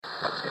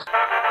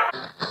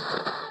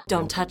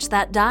Don't touch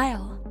that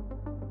dial.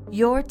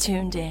 You're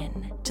tuned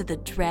in to the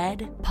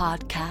Dread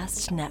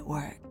Podcast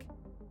Network.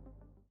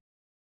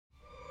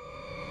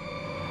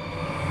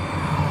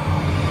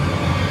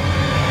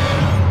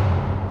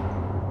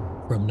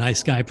 From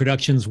Nice Guy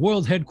Productions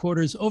World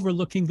Headquarters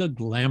overlooking the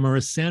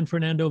glamorous San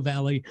Fernando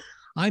Valley,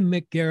 I'm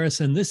Mick Garris,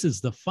 and this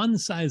is the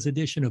fun-size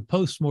edition of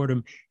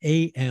Postmortem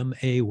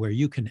AMA, where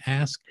you can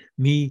ask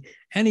me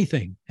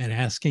anything. And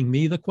asking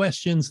me the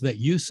questions that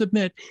you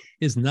submit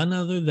is none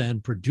other than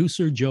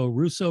Producer Joe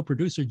Russo.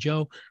 Producer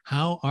Joe,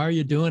 how are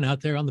you doing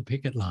out there on the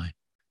picket line?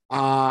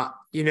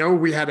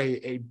 We had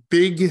a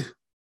big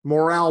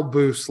morale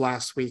boost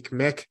last week,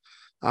 Mick.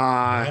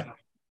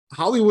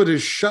 Hollywood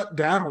is shut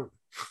down.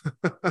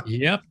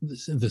 Yep,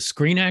 the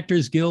Screen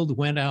Actors Guild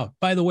went out.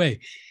 By the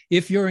way,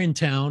 if you're in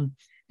town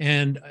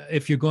and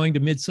if you're going to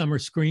Midsummer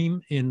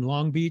Scream in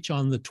Long Beach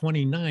on the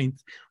 29th,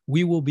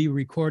 we will be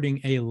recording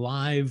a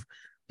live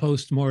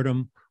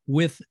postmortem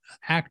with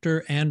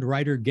actor and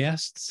writer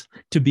guests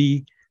to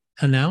be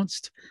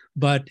announced.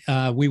 But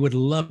we would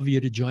love you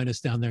to join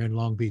us down there in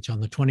Long Beach on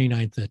the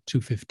 29th at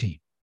 2:15.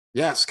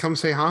 Yes, come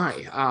say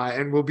hi.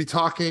 And we'll be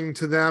talking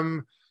to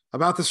them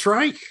about the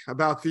strike,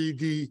 about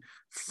the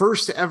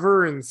first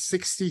ever in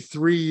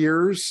 63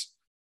 years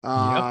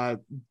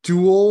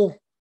dual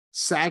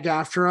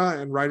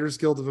SAG-AFTRA and Writers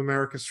Guild of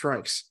America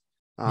strikes.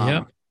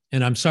 And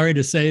I'm sorry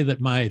to say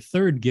that my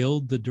third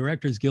guild, the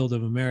Directors Guild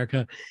of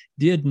America,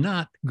 did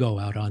not go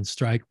out on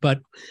strike, but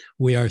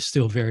we are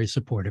still very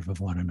supportive of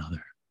one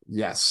another.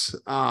 Yes,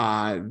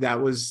 it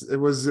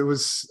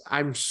was.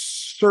 I'm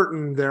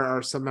certain there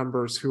are some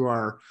members who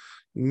are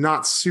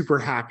not super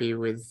happy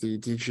with the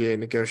DGA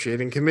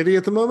negotiating committee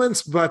at the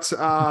moment, but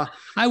I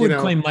would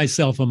claim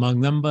myself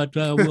among them, but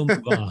we'll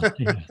move on.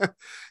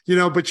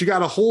 Yeah. But you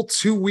got a whole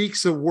 2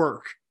 weeks of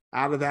work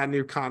out of that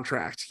new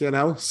contract,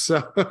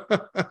 so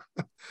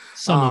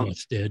some of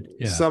us did.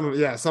 Yeah. Some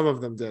of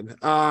them did.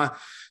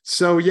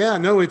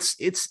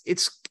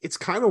 It's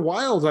kind of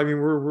wild. I mean,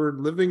 we're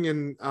living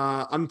in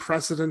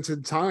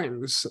unprecedented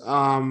times.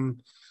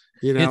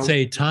 It's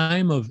a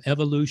time of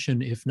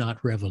evolution, if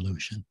not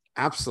revolution.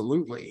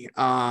 Absolutely.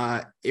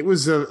 It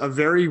was a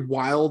very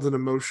wild and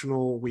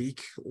emotional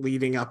week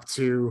leading up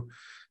to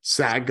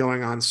SAG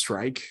going on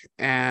strike.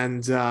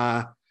 And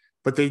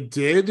but they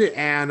did.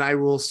 And I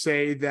will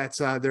say that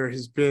there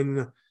has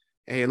been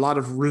a lot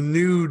of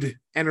renewed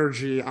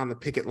energy on the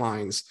picket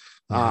lines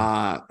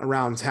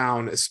around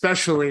town,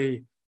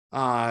 especially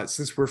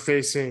since we're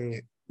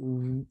facing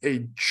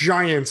a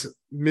giant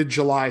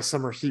mid-July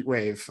summer heat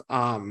wave.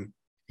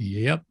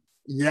 Yep.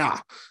 Yeah.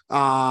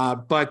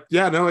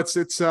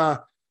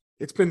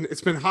 It's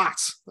been hot.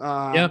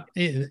 Yep.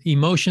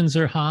 Emotions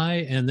are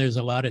high and there's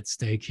a lot at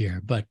stake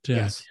here, but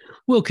yes.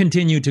 We'll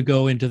continue to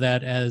go into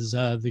that as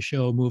the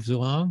show moves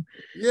along.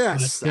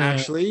 Yes, but,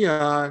 actually,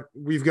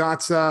 we've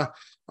got our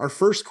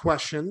first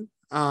question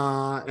in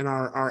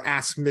our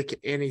Ask Mick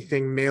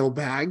Anything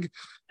mailbag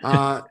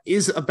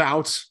is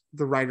about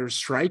the writer's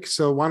strike.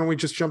 So why don't we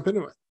just jump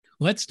into it?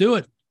 Let's do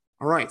it.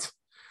 All right.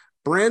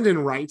 Brandon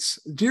writes,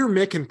 Dear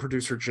Mick and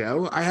Producer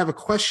Joe, I have a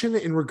question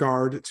in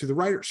regard to the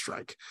writer's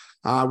strike.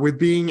 With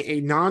being a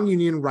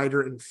non-union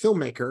writer and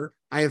filmmaker,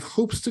 I have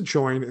hopes to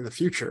join in the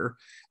future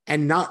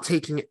and not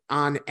taking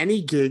on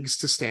any gigs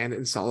to stand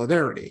in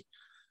solidarity.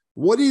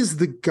 What is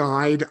the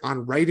guide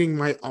on writing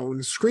my own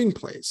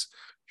screenplays?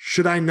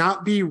 Should I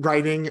not be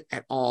writing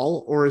at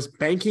all, or is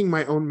banking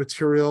my own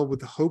material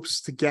with the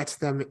hopes to get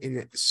them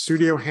in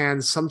studio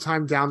hands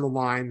sometime down the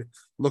line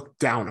looked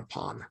down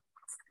upon?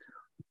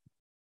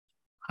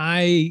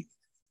 I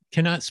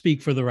cannot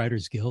speak for the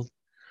Writers Guild,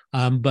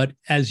 but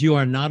as you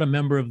are not a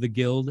member of the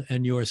Guild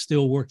and you are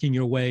still working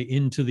your way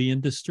into the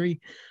industry,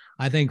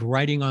 I think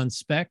writing on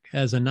spec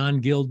as a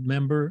non-Guild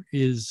member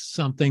is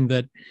something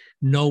that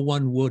no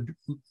one would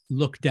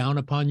look down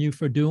upon you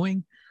for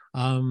doing.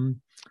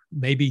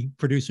 Maybe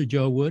Producer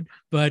Joe would,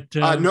 but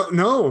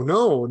no.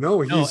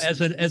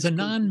 As a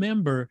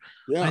non-member,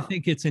 yeah. I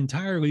think it's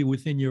entirely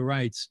within your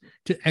rights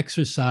to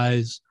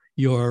exercise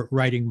your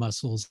writing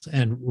muscles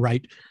and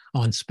write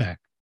on spec.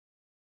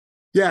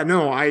 Yeah,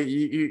 no,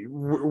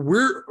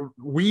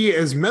 we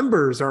as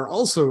members are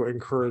also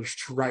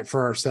encouraged to write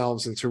for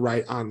ourselves and to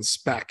write on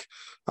spec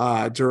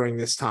during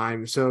this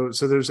time. So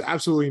there's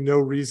absolutely no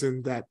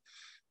reason that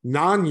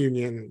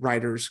non-union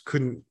writers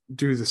couldn't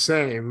do the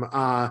same.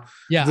 I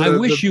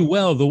wish you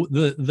well.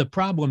 The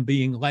problem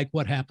being like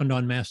what happened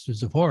on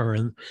Masters of Horror,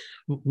 and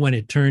when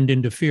it turned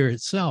into Fear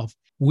itself,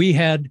 we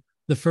had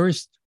the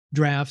first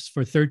drafts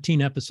for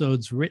 13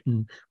 episodes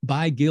written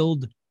by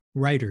Guild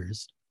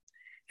writers.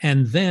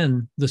 And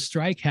then the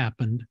strike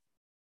happened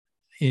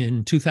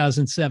in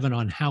 2007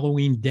 on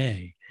Halloween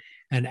Day.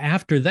 And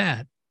after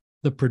that,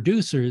 the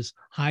producers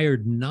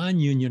hired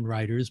non-union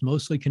writers,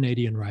 mostly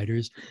Canadian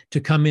writers, to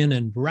come in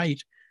and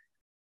write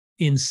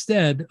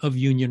instead of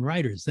union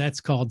writers.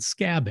 That's called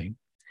scabbing.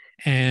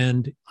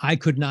 And I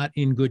could not,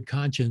 in good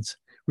conscience,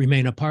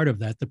 remain a part of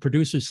that. The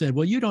producer said,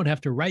 well, you don't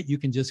have to write. You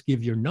can just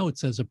give your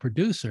notes as a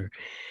producer.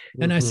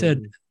 And I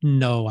said,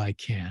 no, I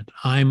can't.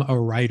 I'm a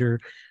writer.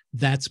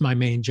 That's my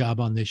main job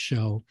on this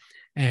show.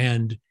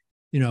 And,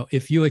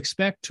 if you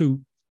expect to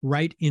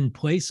write in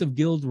place of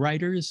guild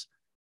writers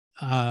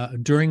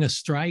during a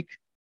strike,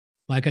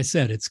 like I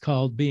said, it's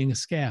called being a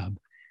scab.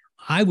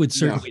 I would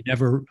certainly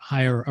never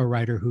hire a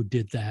writer who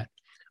did that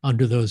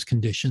under those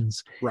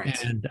conditions.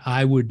 Right. And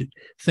I would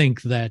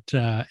think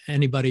that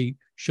anybody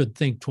should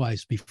think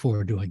twice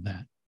before doing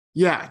that.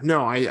 Yeah,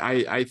 no,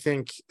 I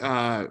think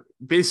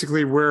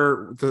basically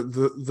where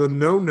the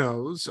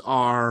no-nos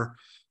are,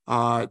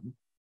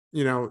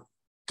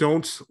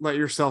 don't let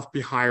yourself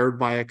be hired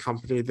by a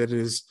company that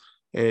is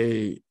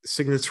a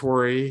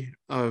signatory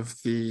of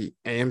the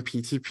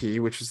AMPTP,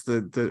 which is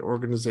the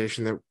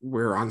organization that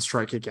we're on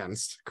strike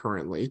against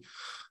currently,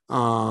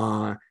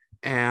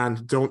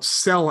 and don't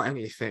sell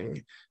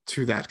anything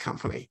to that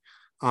company.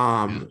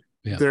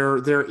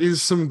 There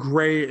is some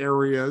gray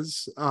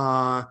areas.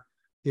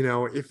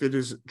 If it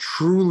is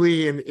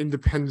truly an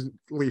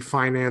independently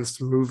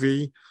financed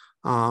movie,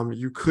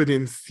 you could,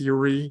 in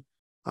theory,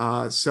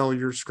 sell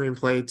your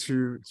screenplay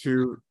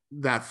to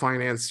that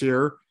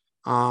financier.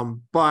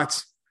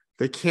 But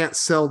they can't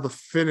sell the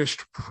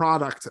finished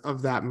product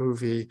of that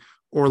movie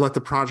or let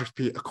the project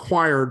be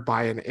acquired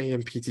by an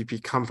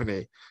AMPTP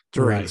company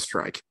during the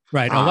strike.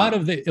 Right. A lot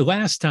of the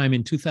last time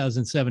in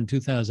 2007,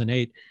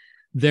 2008,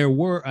 there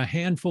were a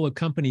handful of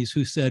companies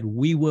who said,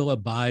 we will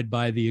abide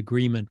by the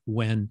agreement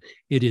when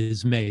it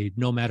is made,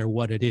 no matter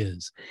what it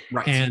is.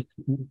 Right. And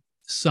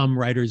some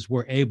writers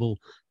were able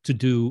to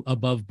do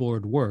above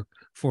board work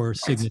for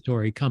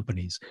signatory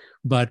companies.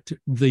 But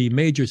the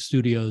major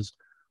studios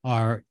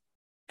are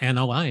an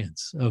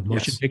alliance of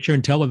motion picture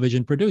and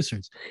television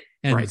producers.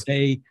 And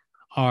they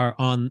are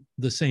on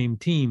the same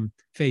team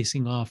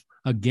facing off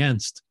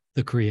against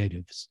the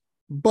creatives.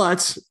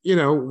 But,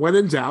 when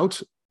in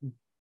doubt,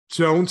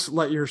 don't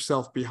let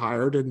yourself be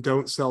hired and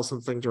don't sell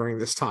something during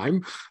this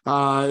time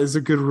is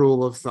a good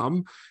rule of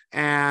thumb.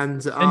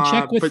 And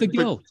check with the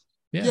guild.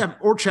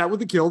 Or chat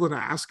with the guild and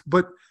ask.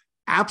 But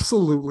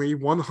absolutely,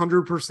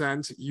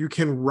 100%, you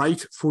can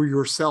write for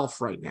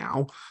yourself right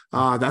now.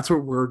 That's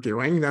what we're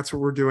doing. That's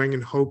what we're doing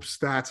in hopes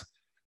that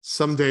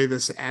someday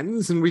this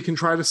ends and we can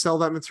try to sell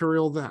that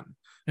material then.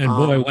 And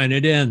boy, when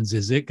it ends,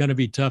 is it going to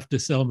be tough to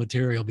sell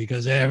material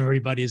because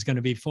everybody's going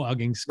to be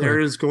flogging scripts. There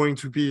is going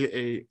to be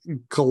a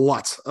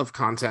glut of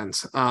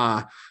content.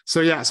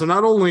 So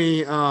not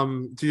only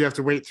do you have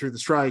to wait through the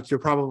strike,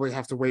 you'll probably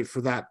have to wait for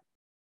that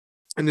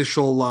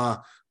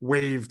initial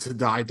wave to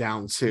die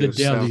down too. The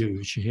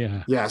deluge,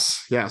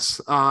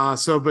 Yes.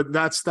 But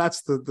that's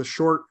the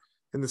short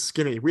and the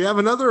skinny. We have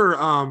another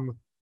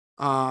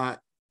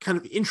kind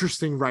of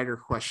interesting writer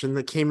question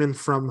that came in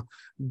from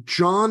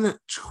John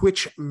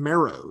Twitch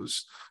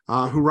Marrows,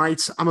 who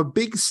writes, I'm a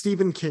big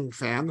Stephen King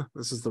fan.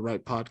 This is the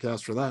right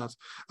podcast for that.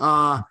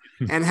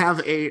 And have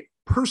a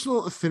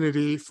personal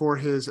affinity for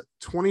his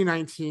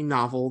 2019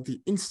 novel,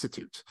 The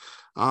Institute.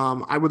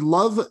 I would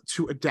love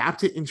to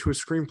adapt it into a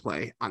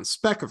screenplay on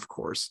spec, of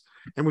course,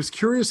 and was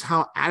curious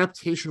how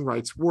adaptation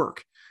rights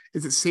work.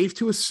 Is it safe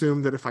to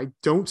assume that if I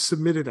don't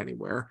submit it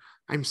anywhere,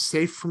 I'm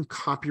safe from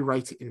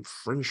copyright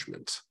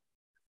infringement?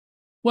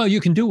 Well,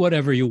 you can do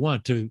whatever you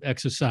want to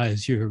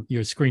exercise your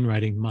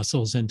screenwriting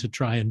muscles and to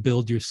try and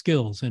build your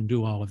skills and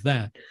do all of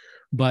that.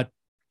 But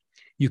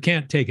you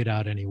can't take it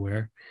out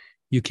anywhere.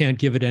 You can't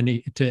give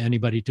it to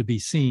anybody to be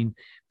seen.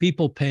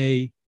 People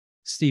pay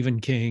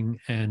Stephen King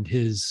and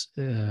his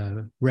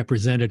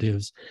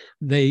representatives.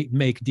 They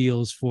make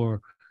deals for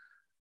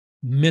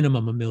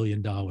minimum $1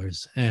 million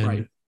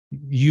and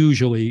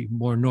usually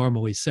more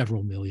normally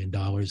several $1 million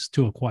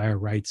to acquire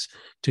rights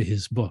to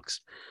his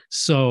books.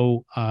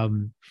 So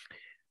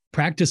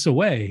practice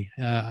away.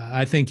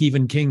 I think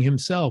even King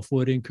himself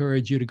would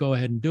encourage you to go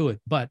ahead and do it,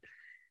 but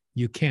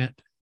you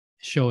can't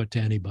show it to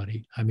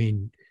anybody. I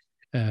mean,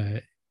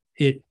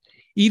 it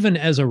even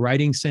as a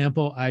writing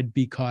sample, I'd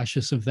be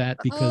cautious of that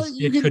because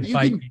it could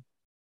bite.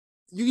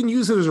 You can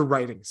use it as a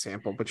writing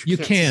sample, but you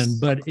can,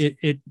 but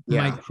it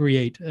might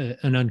create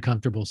an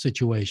uncomfortable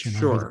situation.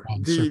 Sure.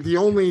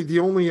 The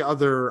only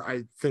other,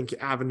 I think,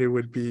 avenue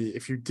would be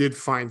if you did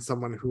find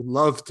someone who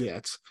loved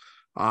it,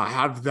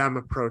 have them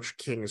approach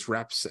King's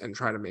reps and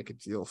try to make a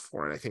deal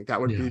for it. I think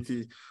that would be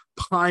the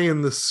pie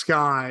in the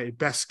sky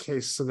best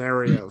case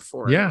scenario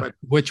for it. But,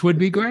 which would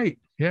be great.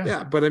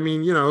 Yeah. But I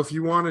mean, if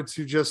you wanted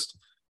to just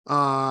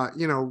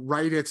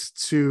write it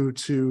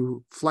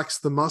to flex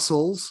the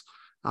muscles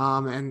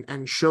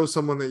and show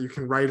someone that you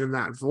can write in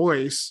that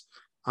voice.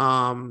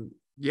 I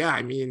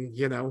mean,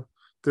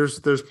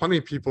 there's plenty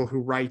of people who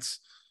write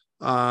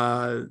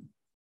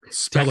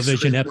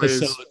television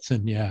episodes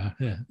and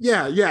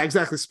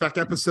exactly, spec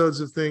episodes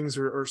of things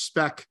or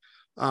spec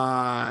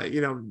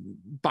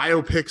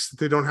biopics that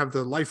they don't have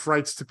the life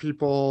rights to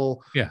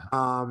people. They're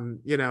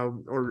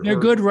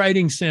good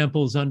writing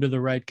samples under the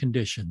right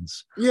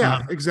conditions.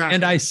 Exactly.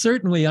 And I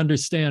certainly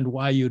understand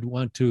why you'd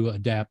want to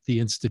adapt The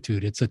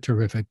Institute. It's a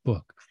terrific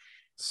book.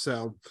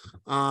 So,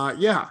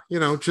 yeah,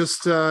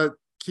 just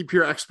keep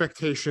your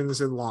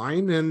expectations in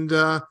line, and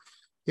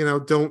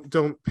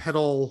don't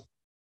peddle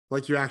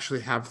like you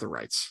actually have the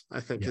rights. I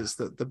think is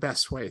the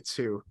best way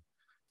to,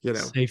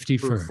 safety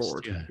move first.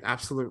 forward. Yeah.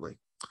 Absolutely.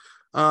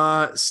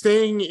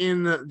 Staying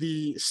in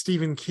the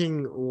Stephen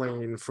King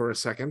lane for a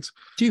second.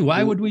 Gee,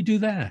 why would we do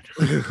that?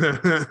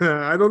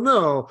 I don't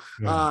know.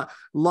 Right.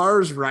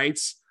 Lars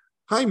writes,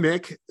 "Hi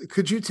Mick,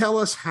 could you tell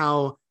us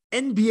how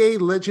NBA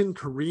legend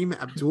Kareem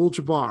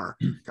Abdul-Jabbar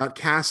got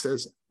cast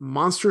as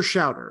Monster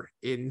Shouter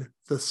in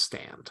The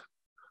Stand?"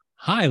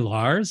 Hi,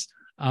 Lars.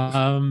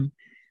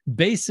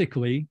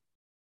 Basically,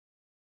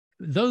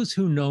 those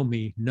who know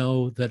me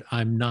know that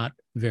I'm not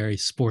very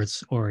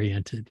sports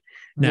oriented.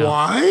 Now,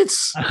 what?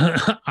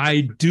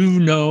 I do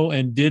know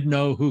and did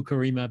know who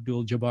Kareem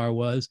Abdul-Jabbar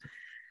was,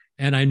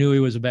 and I knew he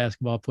was a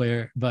basketball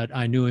player, but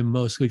I knew him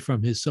mostly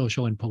from his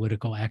social and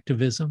political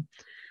activism.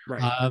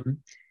 Right.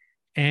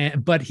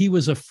 But he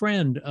was a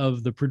friend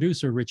of the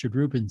producer, Richard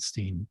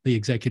Rubenstein, the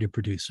executive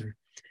producer.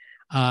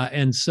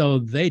 And so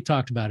they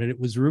talked about it. It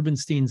was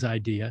Rubenstein's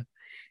idea,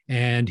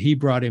 and he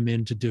brought him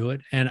in to do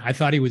it. And I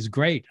thought he was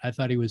great. I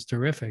thought he was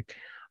terrific.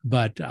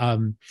 But,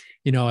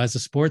 as a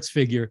sports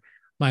figure,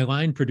 my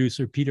line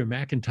producer, Peter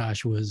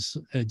McIntosh, was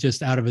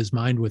just out of his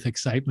mind with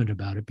excitement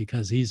about it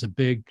because he's a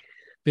big,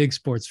 big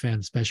sports fan,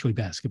 especially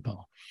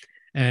basketball.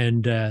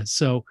 And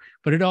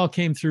but it all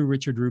came through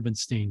Richard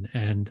Rubenstein.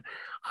 And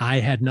I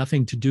had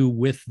nothing to do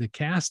with the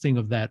casting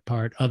of that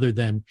part other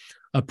than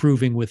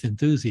approving with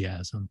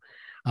enthusiasm.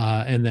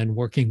 And then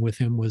working with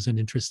him was an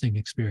interesting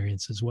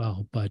experience as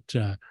well. But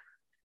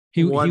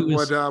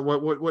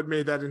what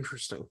made that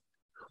interesting?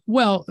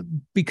 Well,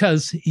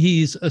 because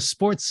he's a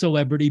sports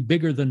celebrity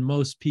bigger than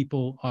most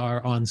people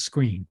are on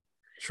screen.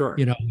 Sure.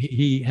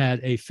 He had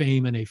a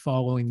fame and a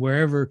following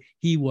wherever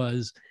he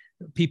was.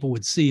 People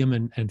would see him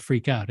and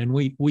freak out. And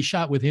we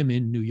shot with him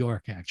in New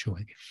York,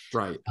 actually.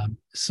 Right.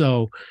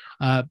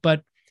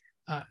 But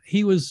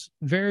he was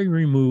very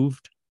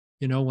removed.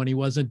 When he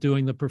wasn't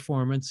doing the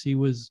performance, he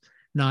was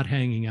not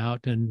hanging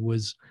out and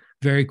was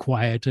very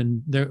quiet.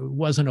 And there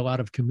wasn't a lot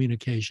of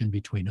communication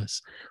between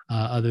us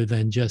other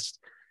than just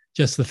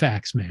the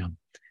facts, ma'am.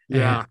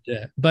 Yeah.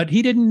 But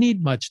he didn't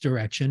need much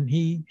direction.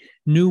 He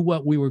knew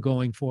what we were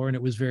going for. And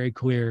it was very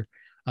clear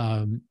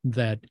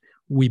that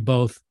we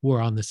both were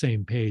on the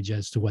same page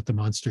as to what the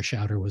Monster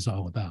Shouter was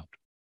all about.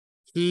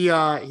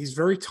 He's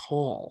very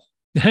tall.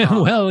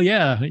 Well,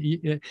 yeah.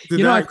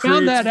 I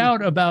found that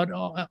out about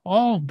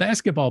all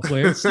basketball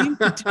players seem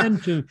to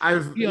tend to.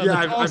 I've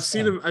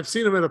seen him. I've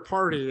seen him at a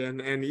party,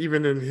 and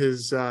even in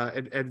his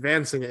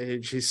advancing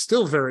age, he's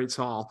still very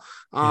tall.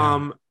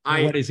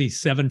 What is he,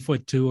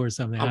 7'2" or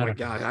something? Oh my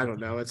God, I don't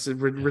know. It's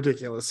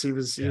ridiculous.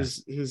 He's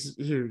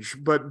huge,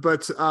 but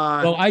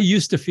well, I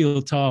used to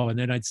feel tall, and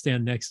then I'd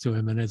stand next to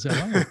him, and it's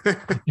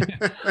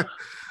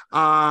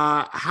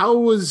how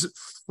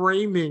was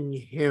framing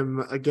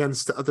him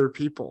against other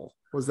people?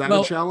 Was that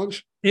a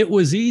challenge? It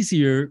was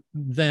easier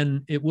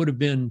than it would have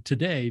been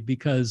today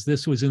because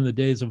this was in the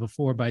days of a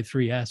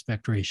 4:3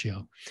 aspect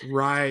ratio.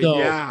 Right. So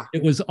yeah.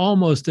 It was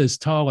almost as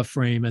tall a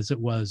frame as it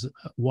was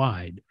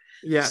wide.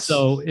 Yes.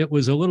 So it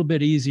was a little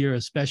bit easier,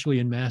 especially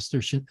in master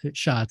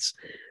shots,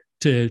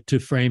 to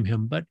frame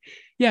him. But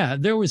yeah,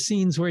 there were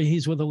scenes where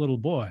he's with a little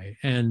boy,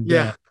 and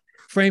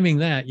framing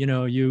that,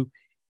 you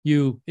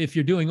if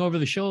you're doing over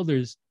the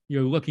shoulders,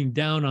 you're looking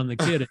down on the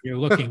kid and you're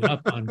looking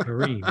up on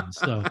Kareem.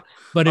 So,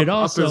 but it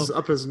also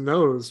up his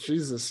nose,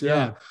 Jesus,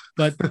 yeah.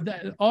 But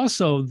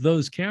also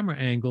those camera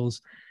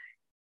angles,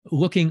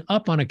 looking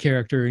up on a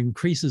character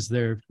increases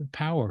their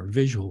power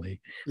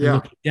visually. Yeah. And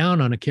looking down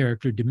on a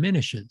character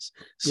diminishes.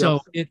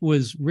 So it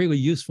was really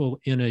useful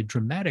in a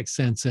dramatic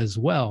sense as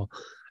well,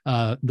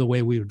 the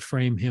way we would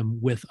frame him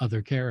with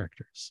other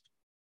characters.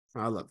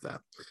 I love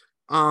that.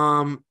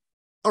 All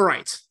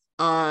right.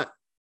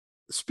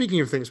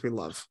 Speaking of things we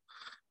love,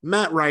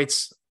 Matt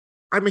writes,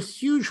 "I'm a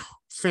huge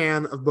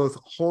fan of both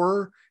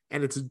horror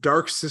and its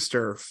dark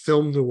sister,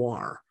 film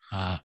noir.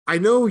 I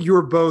know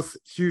you're both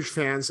huge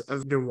fans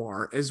of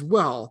noir as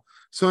well,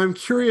 so I'm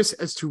curious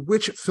as to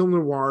which film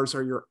noirs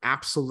are your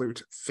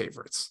absolute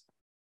favorites."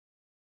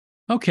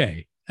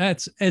 Okay,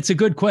 it's a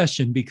good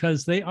question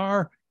because they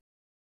are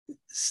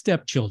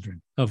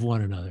stepchildren of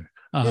one another.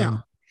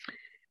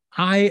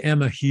 I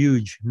am a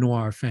huge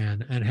noir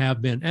fan and have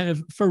been,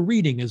 and for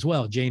reading as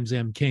well. James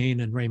M.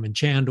 Cain and Raymond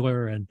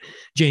Chandler and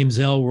James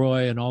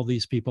Ellroy and all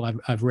these people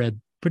I've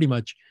read pretty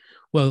much.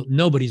 Well,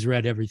 nobody's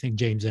read everything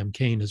James M.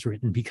 Cain has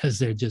written because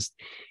they're just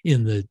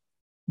in the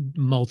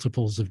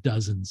multiples of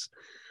dozens.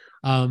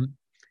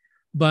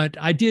 But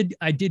I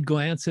did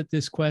glance at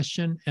this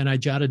question and I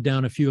jotted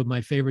down a few of my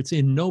favorites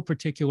in no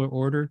particular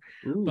order,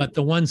 but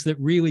the ones that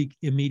really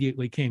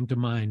immediately came to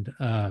mind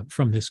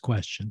from this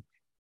question.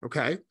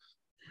 Okay.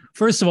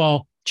 First of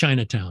all,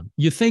 Chinatown.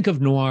 You think of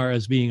noir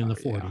as being in the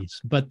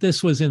 40s, but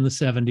this was in the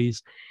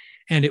 70s.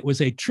 And it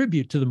was a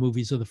tribute to the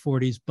movies of the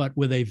 40s, but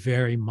with a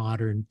very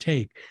modern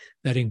take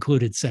that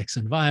included sex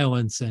and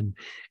violence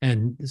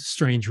and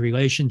strange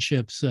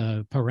relationships,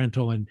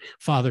 parental and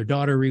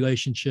father-daughter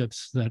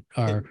relationships that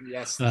are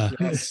yes.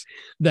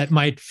 that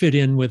might fit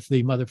in with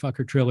the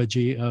motherfucker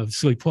trilogy of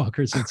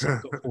Sleepwalkers and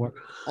Psycho 4.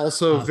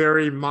 Also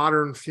very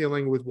modern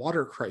feeling with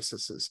water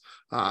crises.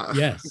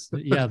 Yes.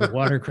 Yeah. The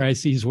water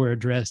crises were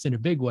addressed in a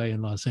big way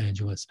in Los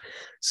Angeles.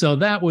 So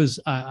that was,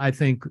 I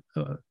think,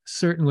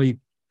 certainly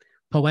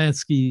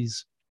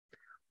Polanski's,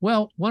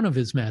 well, one of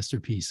his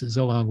masterpieces,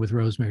 along with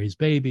Rosemary's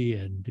Baby,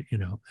 and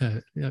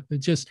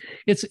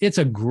it's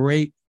a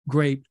great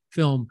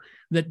film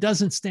that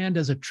doesn't stand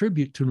as a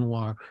tribute to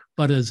noir,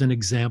 but as an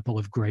example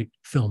of great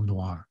film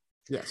noir.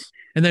 Yes.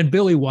 And then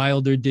Billy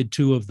Wilder did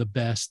two of the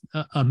best,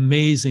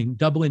 amazing,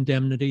 Double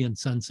Indemnity and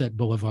Sunset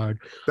Boulevard.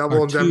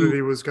 Double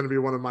Indemnity was going to be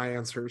one of my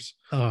answers.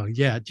 Oh,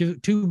 yeah.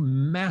 Two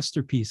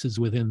masterpieces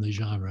within the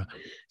genre.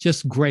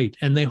 Just great.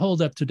 And they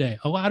hold up today.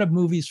 A lot of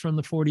movies from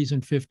the 40s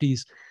and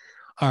 50s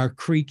are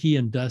creaky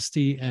and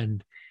dusty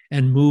and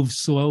move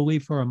slowly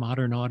for a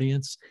modern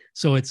audience.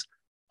 So it's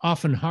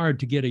often hard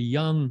to get a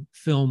young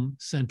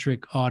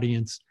film-centric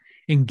audience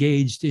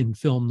engaged in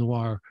film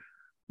noir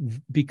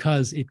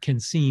because it can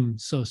seem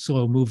so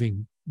slow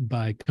moving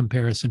by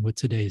comparison with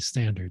today's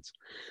standards.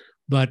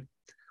 But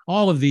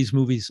all of these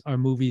movies are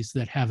movies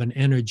that have an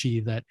energy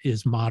that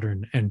is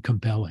modern and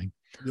compelling.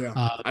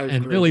 Yeah.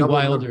 And Billy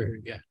Wilder,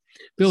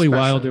 Billy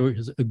Wilder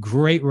is a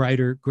great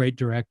writer, great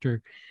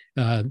director,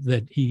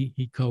 that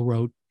he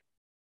co-wrote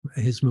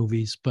his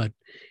movies, but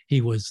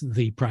he was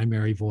the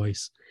primary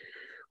voice.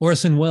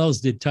 Orson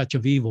Welles did Touch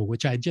of Evil,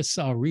 which I just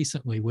saw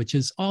recently, which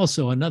is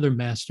also another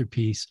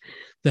masterpiece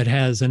that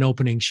has an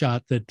opening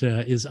shot that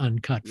is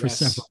uncut for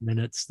several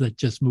minutes that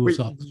just moves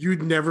off.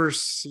 You'd never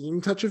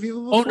seen Touch of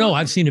Evil before? Oh, no,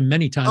 I've seen it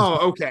many times.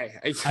 Oh, okay.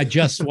 I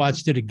just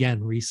watched it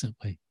again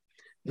recently.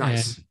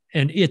 Nice.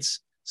 And it's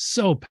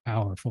so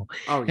powerful.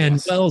 Oh, and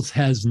yes. Welles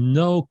has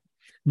no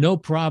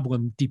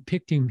problem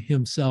depicting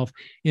himself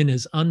in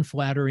as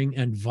unflattering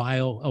and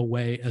vile a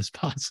way as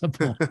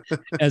possible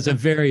as a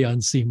very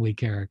unseemly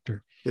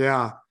character.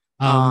 Yeah.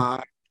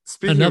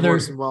 Speaking of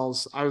Orson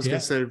Welles, I was going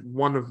to say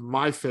one of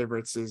my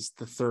favorites is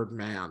The Third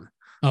Man.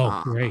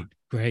 Oh,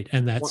 great.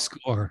 And that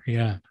score.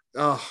 Yeah.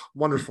 Oh,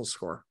 wonderful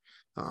score.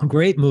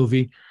 Great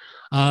movie.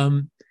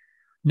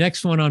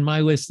 Next one on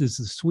my list is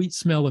The Sweet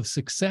Smell of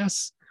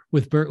Success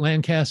with Burt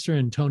Lancaster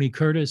and Tony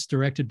Curtis,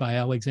 directed by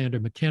Alexander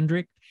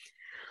McKendrick.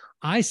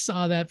 I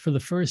saw that for the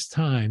first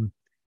time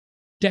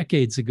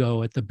decades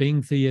ago at the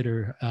Bing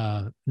Theater,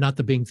 not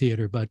the Bing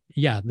Theater, but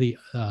the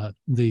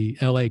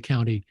LA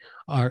County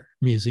Art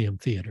Museum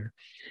Theater.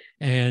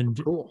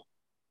 And cool.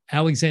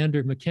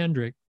 Alexander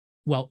McKendrick,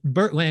 well,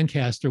 Burt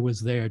Lancaster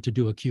was there to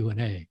do a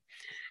Q&A,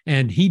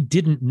 and he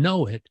didn't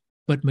know it,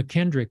 but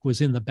McKendrick was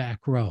in the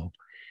back row.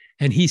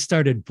 And he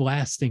started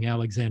blasting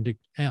Alexander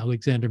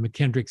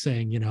McKendrick,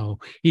 saying,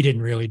 he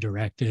didn't really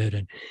direct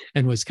it,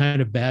 and was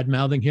kind of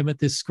bad-mouthing him at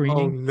this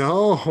screening.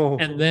 Oh, no.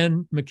 And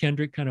then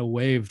McKendrick kind of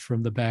waved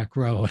from the back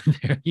row, and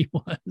there he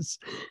was.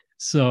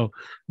 So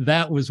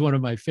that was one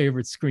of my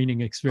favorite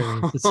screening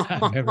experiences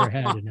I've ever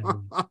had in a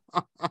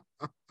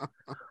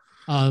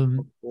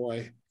movie.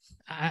 Boy.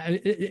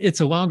 It's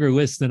a longer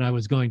list than I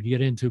was going to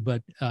get into,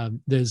 but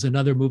there's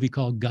another movie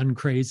called Gun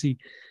Crazy,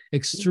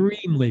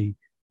 extremely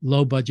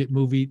low budget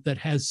movie that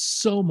has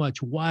so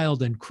much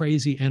wild and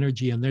crazy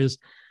energy. And there's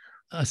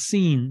a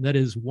scene that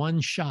is one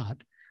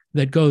shot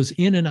that goes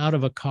in and out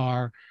of a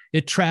car.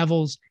 It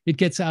travels, it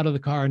gets out of the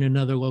car in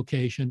another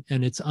location,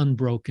 and it's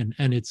unbroken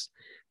and it's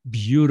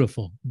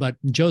beautiful. But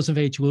Joseph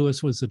H.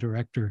 Lewis was the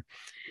director.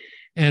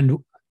 And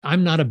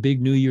I'm not a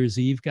big New Year's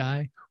Eve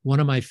guy.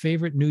 One of my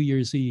favorite New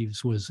Year's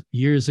Eves was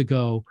years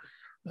ago.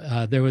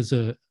 There was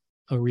a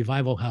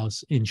revival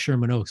house in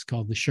Sherman Oaks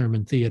called the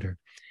Sherman Theater.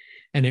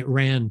 And it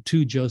ran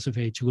two Joseph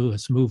H.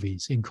 Lewis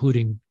movies,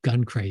 including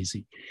Gun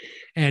Crazy.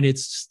 And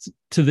it's,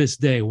 to this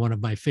day, one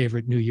of my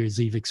favorite New Year's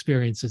Eve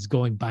experiences,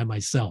 going by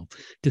myself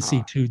to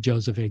see two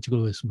Joseph H.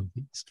 Lewis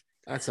movies.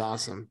 That's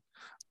awesome.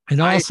 And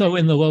also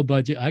in the low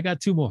budget, I got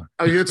two more.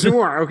 Oh, you got two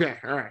more? Okay,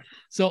 all right.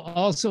 So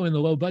also in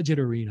the low budget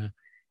arena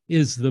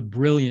is the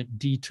brilliant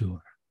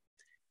Detour.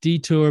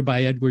 Detour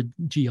by Edward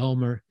G.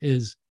 Ulmer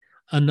is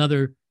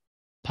another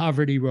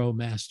Poverty Row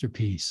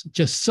masterpiece.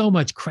 Just so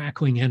much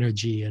crackling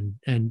energy,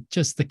 and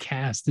just the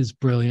cast is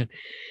brilliant.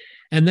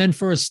 And then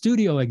for a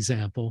studio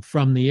example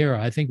from the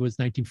era, I think it was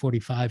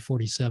 1945,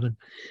 47,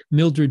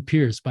 Mildred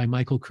Pierce by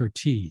Michael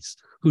Curtiz,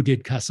 who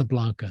did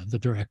Casablanca, the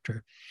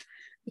director.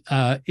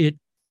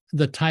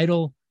 The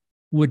title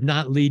would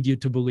not lead you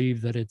to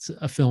believe that it's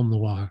a film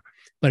noir,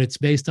 but it's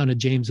based on a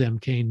James M.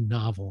 Cain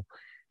novel,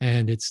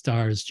 and it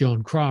stars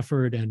Joan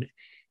Crawford, and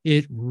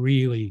it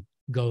really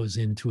goes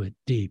into it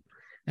deep.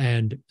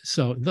 And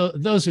so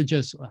those are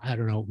just, I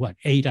don't know,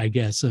 8, I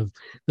guess, of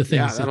the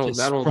things. Yeah,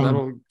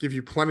 that'll give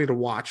you plenty to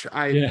watch.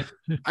 I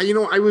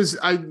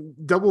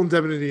Double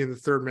Indemnity and The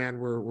Third Man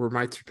were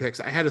my two picks.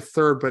 I had a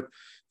third, but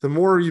the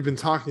more you've been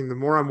talking, the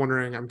more I'm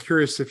wondering. I'm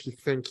curious if you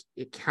think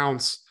it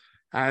counts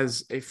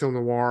as a film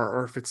noir,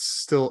 or if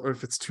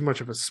it's too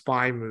much of a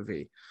spy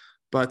movie.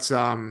 But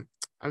I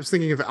was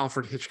thinking of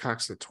Alfred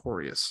Hitchcock's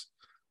Notorious.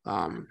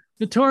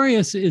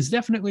 Notorious is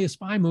definitely a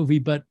spy movie,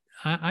 but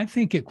I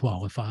think it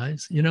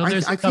qualifies. You know,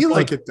 I feel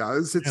like it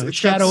does. It's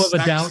Shadow of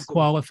a Doubt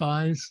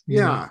qualifies.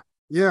 Yeah.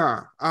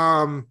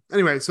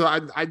 Anyway, so I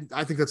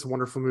think that's a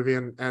wonderful movie,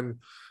 and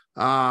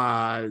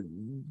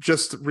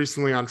just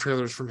recently on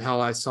Trailers from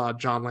Hell, I saw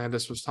John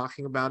Landis was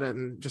talking about it,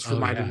 and just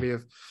reminded me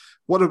of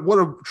what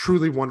a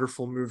truly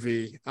wonderful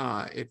movie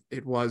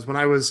it was. When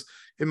I was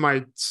in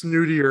my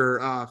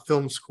snootier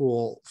film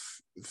school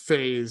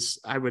phase,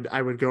 I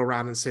would go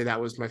around and say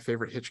that was my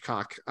favorite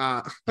Hitchcock.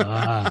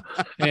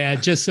 Yeah,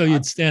 just so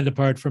you'd stand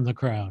apart from the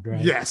crowd,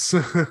 right? Yes.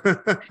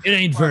 It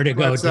ain't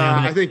Vertigo.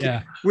 Damn it. I think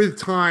with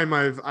time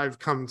I've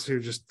come to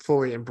just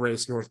fully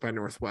embrace North by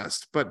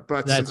Northwest. But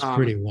that's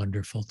pretty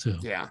wonderful too.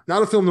 Yeah,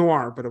 not a film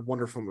noir, but a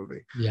wonderful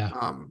movie.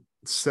 Yeah.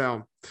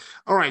 So,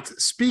 all right.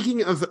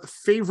 Speaking of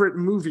favorite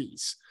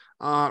movies,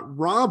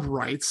 Rob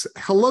writes,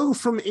 "Hello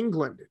from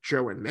England,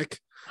 Joe and Mick.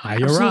 Hi,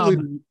 Rob.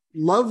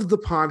 Love the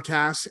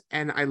podcast,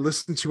 and I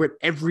listen to it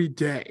every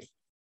day."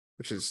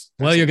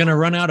 Well, you're going to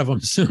run out of them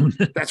soon.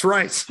 That's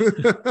right.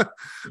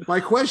 My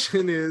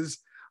question is,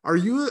 are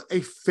you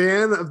a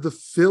fan of the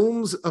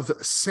films of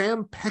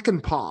Sam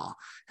Peckinpah?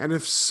 And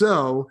if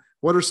so,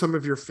 what are some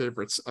of your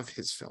favorites of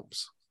his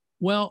films?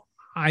 Well,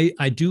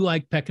 I do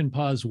like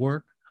Peckinpah's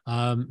work.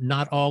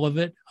 Not all of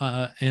it.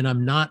 And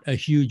I'm not a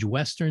huge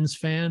Westerns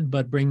fan,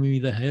 but Bring Me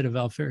the Head of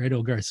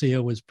Alfredo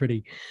Garcia was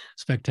pretty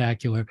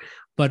spectacular.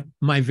 But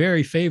my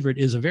very favorite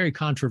is a very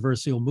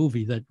controversial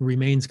movie that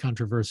remains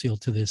controversial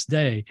to this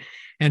day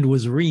and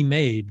was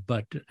remade,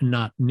 but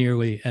not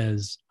nearly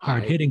as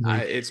hard-hittingly.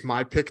 It's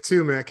my pick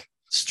too, Mick.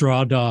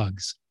 Straw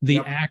Dogs. The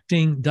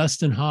acting,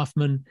 Dustin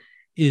Hoffman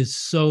is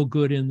so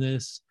good in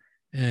this.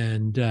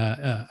 And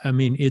I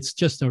mean, it's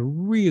just a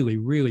really,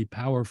 really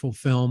powerful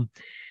film.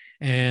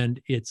 And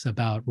it's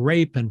about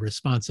rape and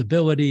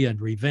responsibility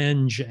and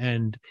revenge.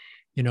 And,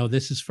 you know,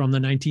 this is from the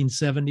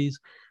 1970s,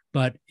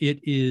 but it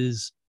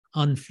is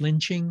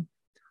unflinching.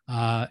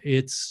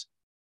 It's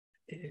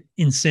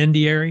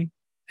incendiary,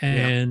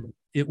 and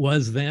it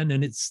was then,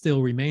 and it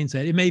still remains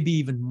that. It may be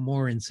even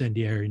more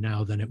incendiary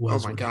now than it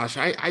was. Oh my gosh,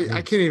 I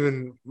can't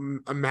even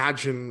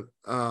imagine.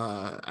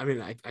 I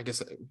mean, I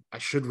guess I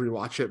should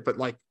rewatch it, but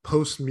like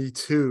post Me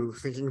Too,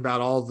 thinking about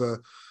all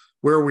the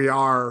where we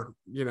are,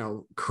 you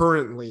know,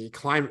 currently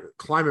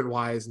climate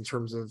wise in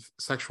terms of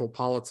sexual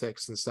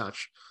politics and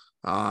such.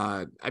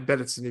 I bet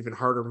it's an even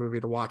harder movie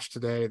to watch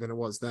today than it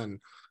was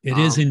then. It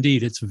is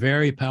indeed. It's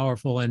very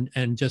powerful,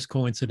 and just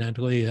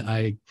coincidentally,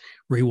 I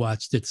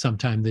rewatched it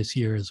sometime this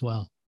year as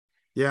well.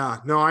 Yeah,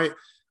 no,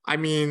 I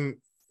mean,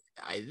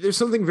 there's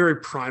something very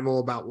primal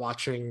about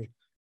watching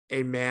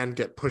a man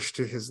get pushed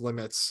to his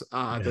limits.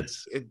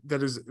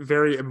 That is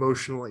very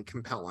emotionally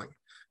compelling.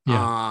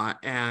 Yeah.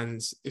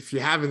 And if you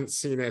haven't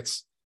seen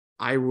it,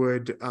 I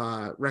would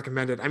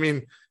recommend it. I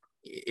mean,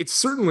 it's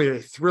certainly a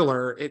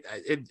thriller.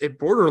 It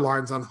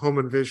borderlines on home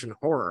invasion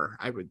horror,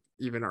 I would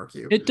even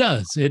argue. It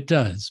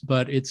does,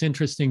 but it's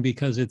interesting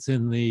because it's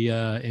in the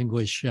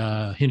English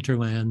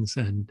hinterlands,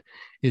 and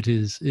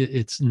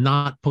it's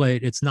not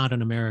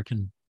an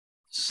American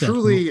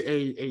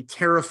truly a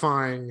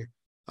terrifying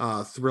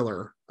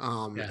thriller.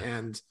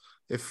 And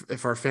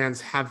if our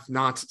fans have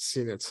not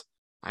seen it,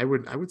 I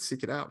would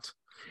seek it out.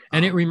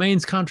 And it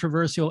remains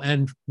controversial,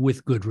 and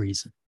with good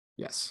reason.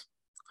 Yes.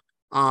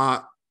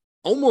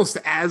 Almost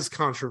as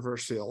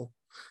controversial,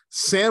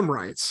 Sam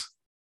writes,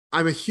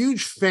 "I'm a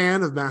huge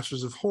fan of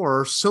Masters of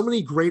Horror. So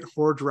many great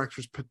horror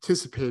directors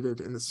participated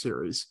in the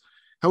series.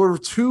 However,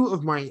 two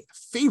of my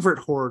favorite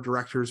horror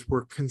directors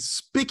were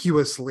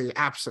conspicuously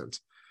absent,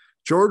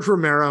 George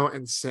Romero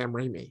and Sam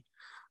Raimi.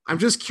 I'm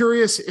just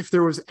curious if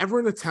there was ever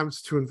an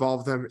attempt to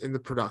involve them in the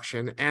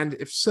production, and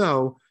if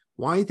so,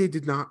 why they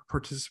did not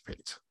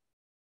participate."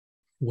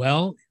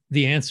 Well,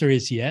 the answer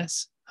is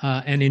yes.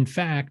 And in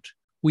fact,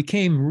 we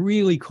came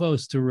really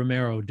close to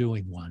Romero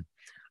doing one.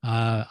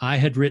 I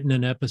had written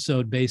an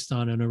episode based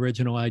on an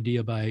original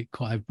idea by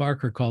Clive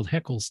Barker called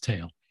Heckle's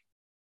Tale.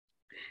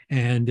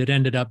 And it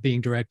ended up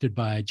being directed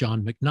by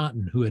John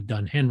McNaughton, who had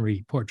done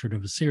Henry, Portrait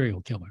of a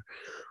Serial Killer.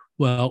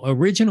 Well,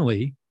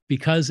 originally,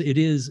 because it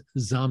is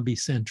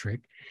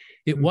zombie-centric,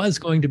 it was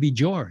going to be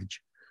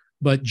George.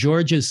 But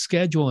George's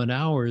schedule and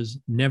hours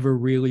never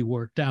really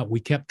worked out.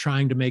 We kept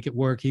trying to make it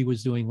work. He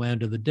was doing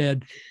Land of the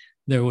Dead.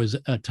 There was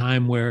a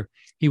time where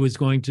he was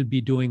going to be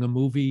doing a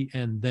movie,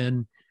 and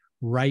then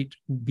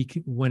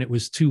when it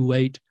was too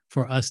late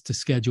for us to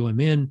schedule him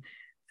in,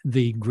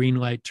 the green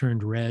light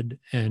turned red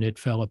and it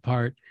fell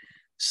apart.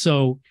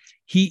 So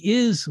he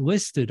is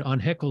listed on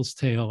Heckle's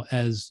Tale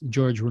as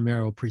George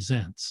Romero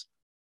Presents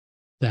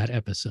that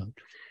episode.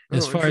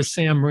 As far as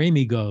Sam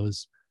Raimi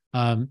goes,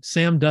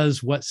 Sam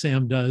does what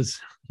Sam does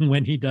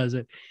when he does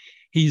it.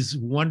 He's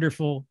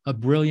wonderful, a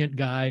brilliant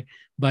guy,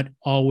 but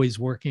always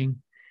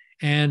working.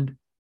 And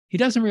he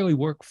doesn't really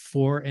work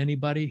for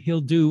anybody.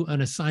 He'll do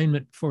an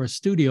assignment for a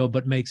studio,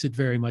 but makes it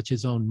very much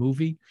his own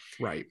movie.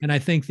 Right. And I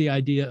think the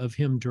idea of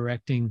him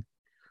directing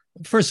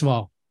first of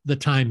all, the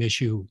time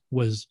issue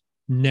was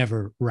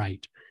never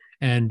right.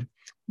 And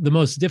the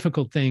most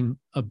difficult thing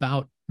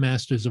about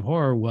Masters of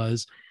Horror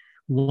was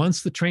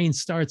once the train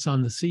starts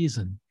on the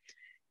season,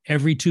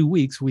 every 2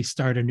 weeks we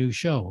start a new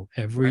show.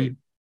 Every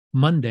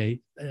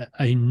Monday,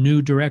 a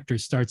new director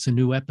starts a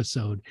new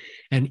episode,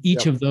 and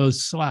each of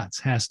those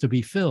slots has to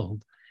be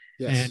filled.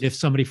 Yes. And if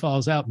somebody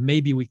falls out,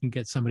 maybe we can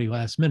get somebody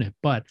last minute,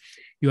 but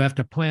you have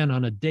to plan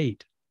on a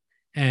date.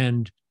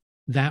 And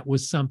that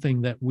was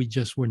something that we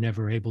just were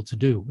never able to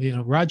do. You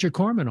know, Roger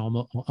Corman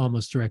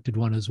almost directed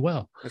one as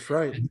well. That's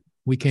right. And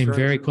we came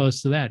very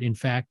close to that. In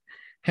fact,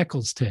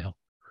 Heckle's Tale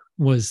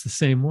was the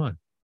same one.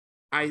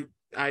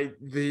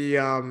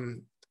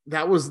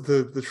 That was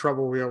the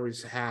trouble we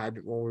always had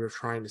when we were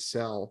trying to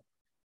sell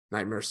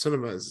Nightmare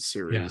Cinema as a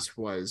series.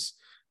 Was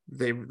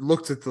they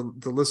looked at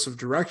the list of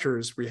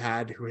directors we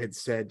had who had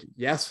said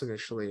yes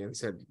initially and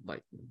said,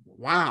 like,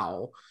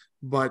 wow,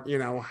 but you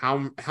know,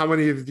 how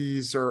many of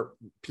these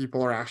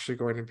people are actually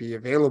going to be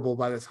available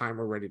by the time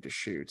we're ready to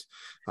shoot?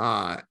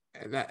 And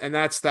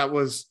that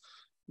was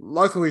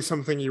luckily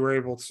something you were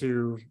able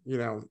to, you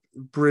know,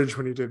 bridge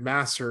when you did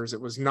Masters.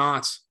 It was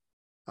not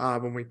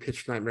when we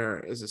pitched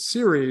Nightmare as a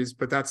series,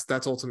 but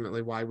that's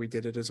ultimately why we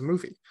did it as a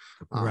movie.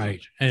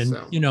 Right. And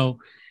you know,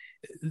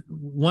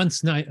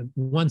 once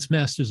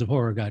Masters of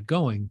Horror got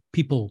going,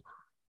 people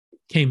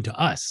came to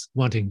us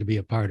wanting to be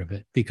a part of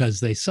it because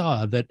they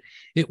saw that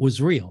it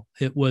was real.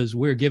 It was,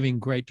 we're giving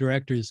great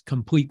directors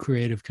complete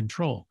creative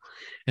control.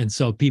 And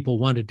so people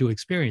wanted to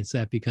experience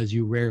that because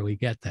you rarely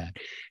get that.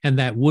 And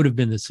that would have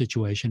been the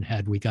situation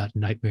had we got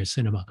Nightmare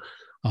Cinema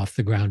off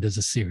the ground as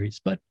a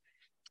series. But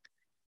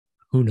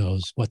who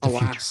knows what the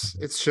future.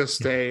 It's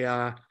just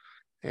a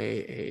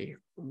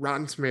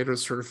Rotten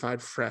Tomatoes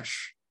certified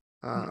fresh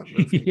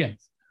movie. Yes.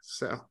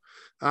 So,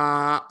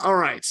 all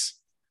right.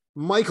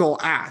 Michael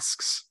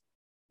asks,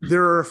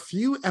 there are a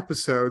few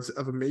episodes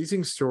of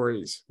Amazing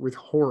Stories with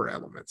horror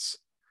elements.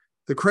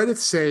 The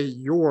credits say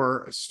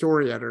you're a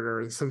story editor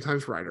and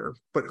sometimes writer,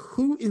 but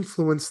who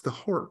influenced the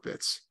horror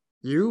bits,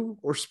 you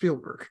or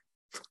Spielberg?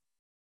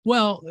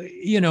 Well,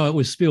 you know, it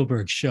was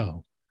Spielberg's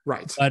show.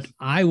 Right. But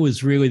I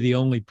was really the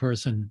only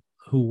person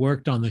who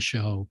worked on the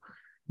show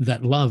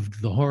that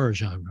loved the horror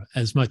genre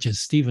as much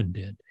as Stephen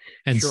did.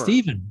 And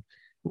Stephen...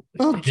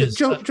 Oh,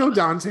 Joe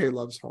Dante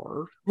loves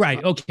horror.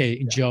 Right. Okay.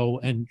 Yeah. Joe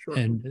and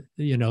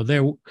you know,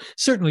 there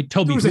certainly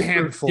Toby was a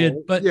handful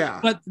did,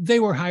 but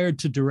they were hired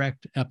to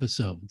direct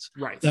episodes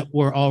that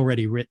were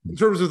already written. In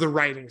terms of the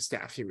writing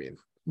staff, you mean?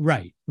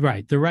 Right.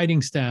 The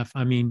writing staff.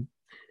 I mean,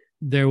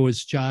 there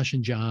was Josh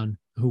and John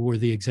who were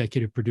the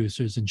executive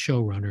producers and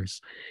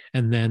showrunners,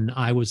 and then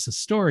I was the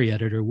story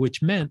editor,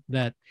 which meant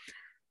that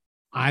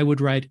I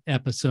would write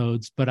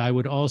episodes, but I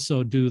would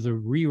also do the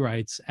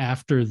rewrites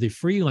after the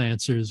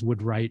freelancers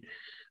would write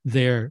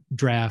their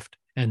draft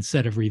and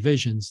set of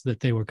revisions that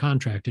they were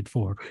contracted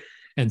for.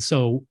 And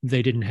so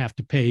they didn't have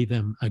to pay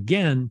them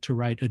again to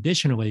write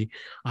additionally.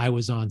 I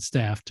was on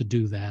staff to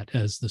do that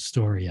as the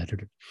story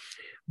editor.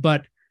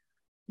 But,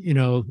 you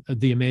know,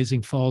 The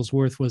Amazing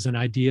Fallsworth was an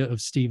idea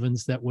of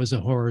Stevens that was a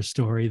horror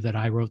story that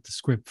I wrote the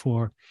script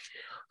for.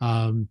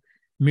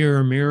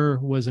 Mirror, Mirror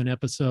was an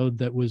episode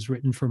that was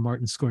written for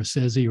Martin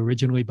Scorsese,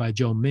 originally by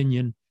Joe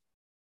Minion.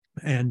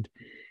 And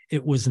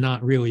it was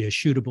not really a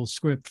shootable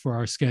script for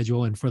our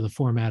schedule and for the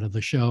format of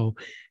the show.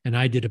 And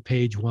I did a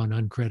page 1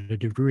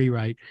 uncredited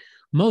rewrite.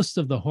 Most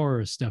of the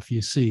horror stuff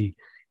you see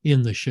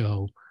in the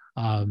show,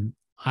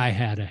 I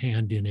had a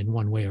hand in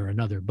one way or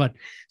another. But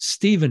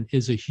Stephen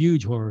is a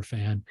huge horror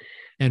fan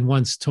and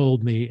once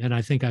told me, and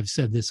I think I've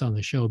said this on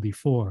the show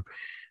before.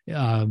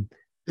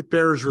 It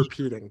bears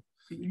repeating.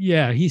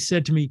 Yeah, he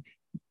said to me,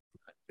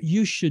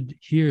 you should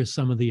hear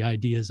some of the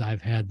ideas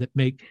I've had that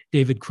make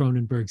David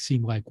Cronenberg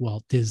seem like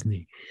Walt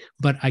Disney,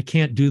 but I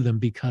can't do them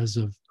because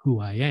of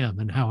who I am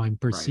and how I'm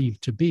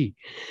perceived to be.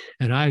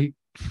 And I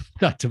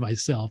thought to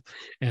myself,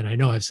 and I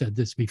know I've said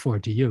this before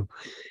to you,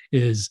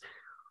 is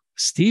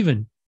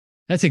Stephen,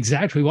 that's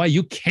exactly why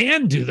you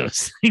can do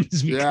those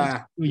things.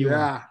 Yeah.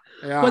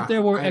 But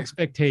there were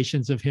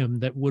expectations of him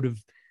that would have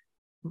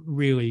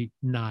really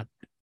not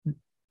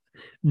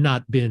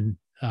been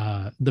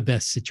the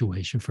best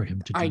situation for him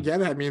to do. I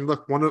get it. I mean,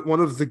 look, one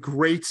of the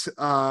great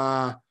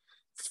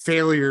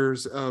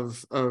failures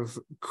of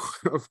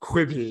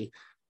Quibi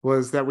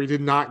was that we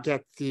did not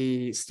get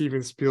the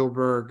Steven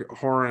Spielberg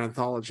horror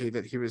anthology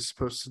that he was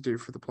supposed to do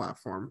for the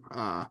platform.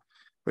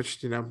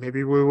 Which, you know,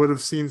 maybe we would have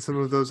seen some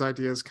of those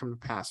ideas come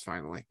to pass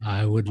finally.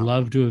 I would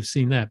love to have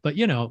seen that. But,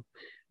 you know,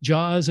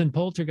 Jaws and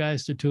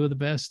Poltergeist are 2 of the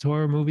best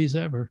horror movies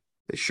ever.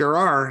 They sure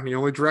are. And he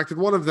only directed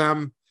one of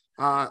them.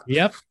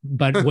 Yep,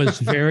 but was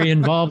very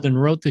involved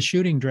and wrote the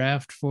shooting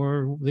draft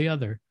for the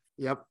other.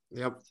 Yep.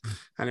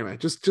 Anyway,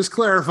 just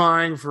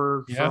clarifying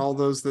for all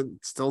those that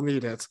still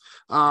need it.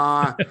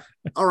 All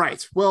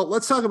right. Well,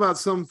 let's talk about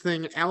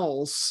something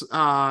else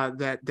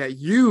that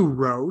you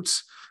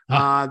wrote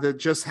that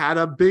just had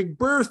a big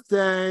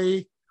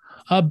birthday.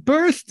 A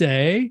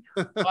birthday?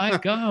 By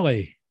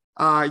golly.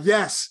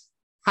 Yes.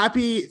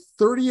 happy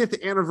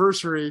 30th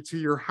anniversary to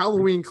your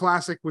Halloween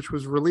classic, which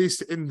was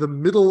released in the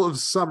middle of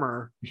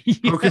summer. Yes.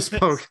 Hocus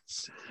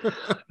Pocus.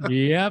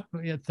 Yep.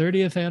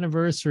 30th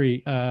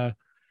anniversary.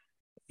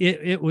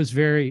 It was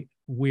very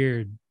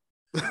weird.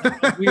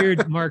 A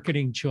weird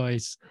marketing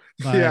choice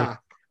by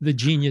the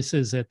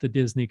geniuses at the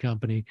Disney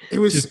company. It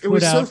was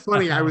so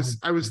funny. I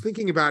was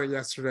thinking about it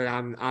yesterday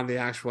on the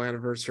actual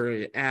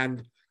anniversary,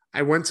 and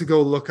I went to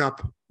go look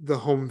up the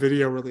home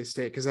video release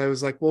date because I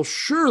was like, well,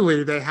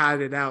 surely they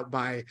had it out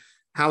by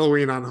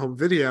Halloween on home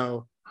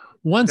video.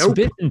 Once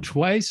bitten,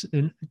 twice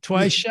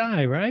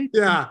shy, right?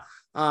 Yeah.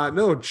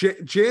 No,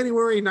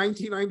 January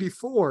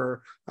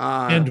 1994.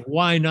 And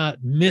why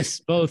not miss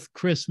both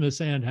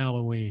Christmas and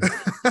Halloween?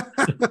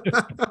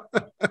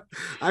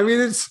 I mean,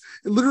 it's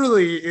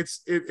literally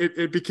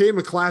it became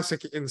a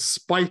classic in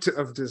spite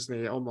of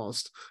Disney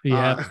almost.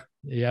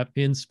 Yep.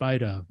 In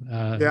spite of.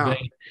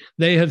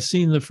 They have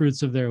seen the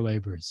fruits of their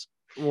labors.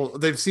 Well,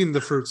 they've seen the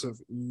fruits of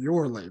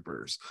your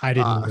labors. I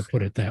didn't want to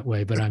put it that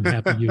way, but I'm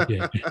happy you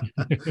did.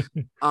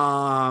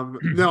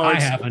 No, I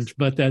haven't,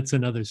 but that's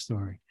another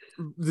story.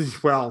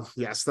 Well,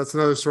 yes, that's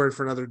another story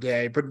for another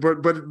day, but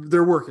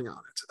they're working on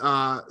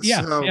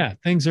it.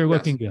 Things are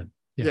looking good.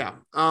 Yeah.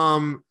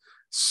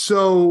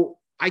 So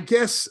I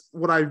guess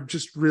what I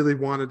just really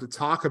wanted to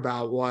talk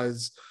about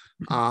was,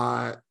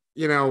 how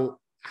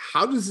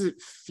does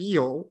it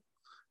feel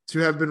to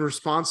have been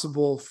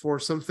responsible for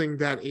something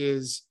that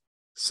is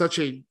such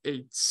a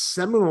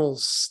seminal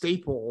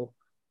staple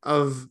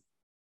of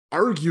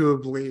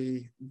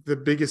arguably the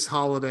biggest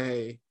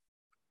holiday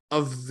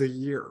of the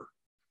year?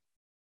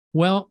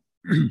 Well,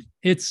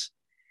 it's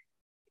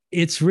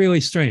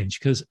really strange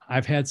because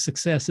I've had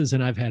successes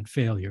and I've had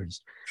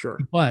failures. Sure.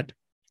 But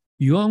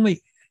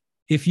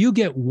if you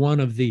get one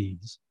of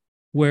these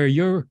where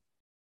you're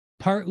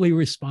partly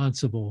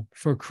responsible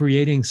for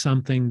creating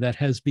something that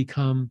has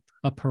become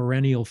a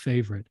perennial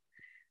favorite,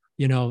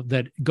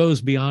 that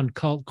goes beyond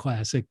cult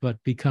classic,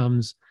 but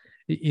becomes,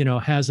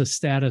 has a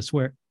status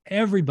where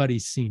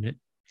everybody's seen it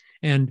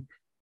and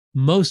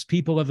most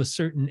people of a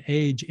certain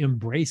age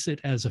embrace it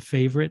as a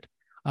favorite.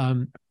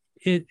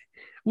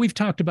 We've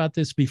talked about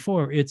this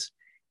before.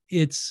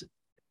 It's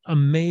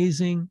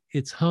amazing,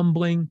 it's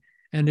humbling,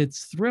 and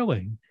it's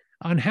thrilling.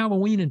 On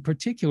Halloween in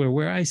particular,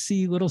 where I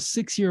see little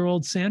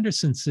 6-year-old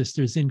Sanderson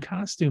sisters in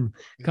costume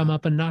come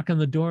up and knock on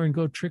the door and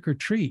go trick or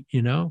treat,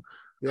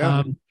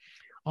 Yeah.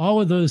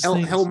 All of those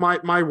things. Hell,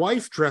 my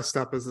wife dressed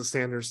up as the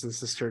Sanderson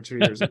sister 2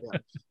 years ago.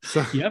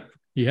 So.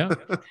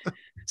 Yep.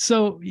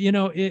 So,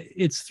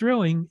 it's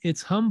thrilling,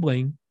 it's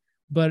humbling,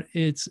 but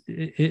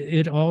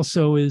it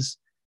also is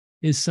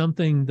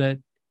something that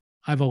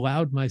I've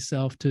allowed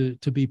myself to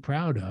be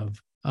proud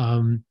of,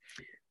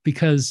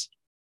 because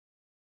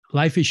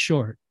life is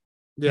short.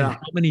 Yeah. And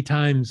how many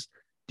times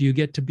do you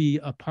get to be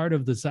a part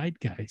of the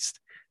zeitgeist?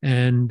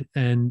 And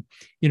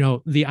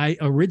the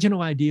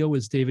original idea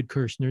was David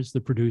Kirshner's,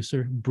 the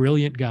producer,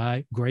 brilliant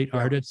guy, great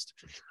artist,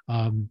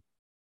 and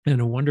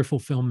a wonderful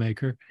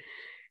filmmaker.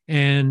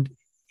 And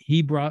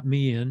he brought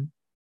me in,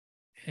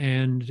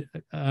 and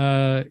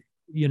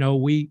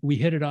we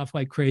hit it off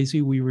like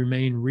crazy. We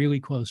remain really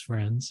close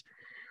friends,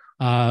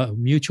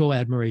 mutual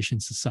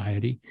admiration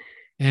society.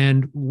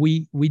 And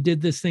we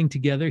did this thing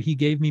together. He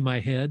gave me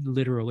my head,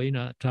 literally,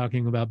 not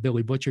talking about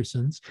Billy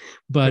Butcherson's,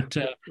 but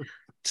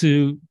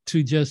to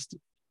just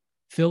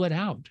fill it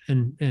out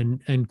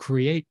and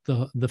create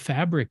the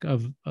fabric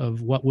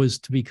of what was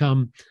to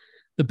become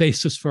the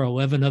basis for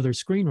 11 other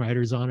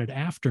screenwriters on it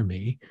after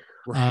me.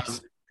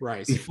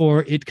 Right.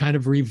 Before it kind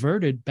of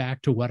reverted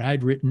back to what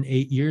I'd written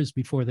 8 years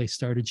before they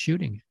started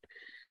shooting it.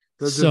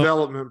 The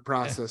development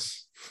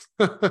process.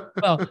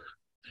 Well,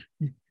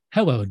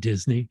 hello,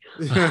 Disney.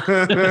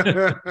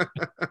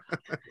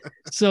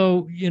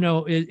 So,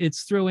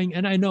 it's thrilling.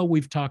 And I know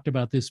we've talked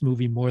about this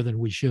movie more than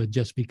we should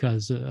just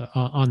because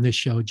on this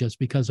show, just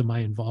because of my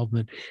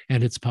involvement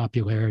and its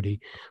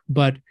popularity.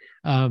 But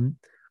a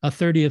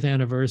 30th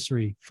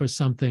anniversary for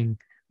something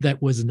that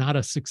was not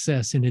a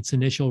success in its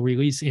initial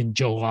release in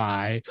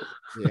July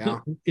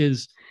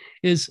is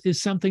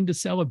something to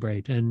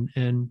celebrate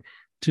and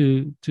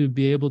to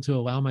be able to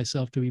allow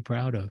myself to be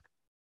proud of.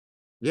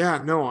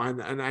 Yeah, no,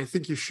 and I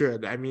think you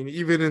should. I mean,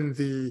 even in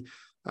the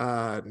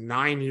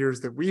 9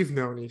 years that we've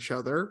known each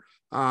other,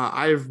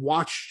 I've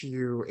watched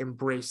you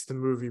embrace the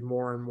movie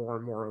more and more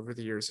and more over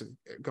the years have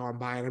gone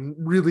by. And I'm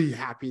really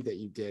happy that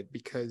you did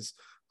because,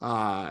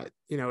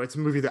 it's a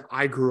movie that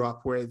I grew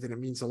up with and it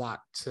means a lot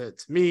to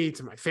me,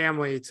 to my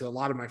family, to a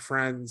lot of my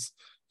friends.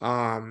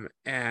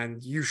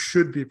 And you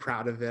should be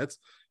proud of it.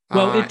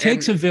 Well, it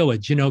takes a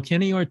village.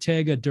 Kenny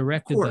Ortega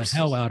directed the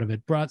hell out of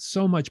it, brought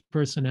so much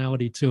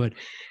personality to it.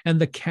 And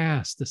the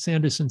cast, the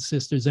Sanderson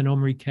sisters and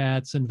Omri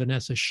Katz and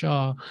Vanessa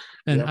Shaw.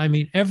 And I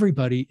mean,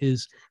 everybody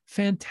is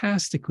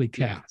fantastically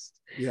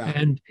cast. Yeah.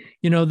 And,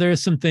 there are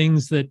some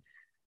things that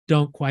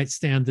don't quite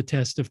stand the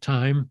test of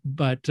time,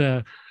 but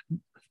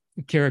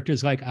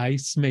characters like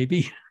Ice,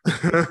 maybe.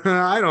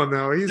 I don't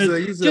know.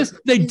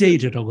 They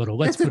dated a little.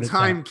 Let's put a it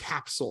time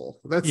capsule.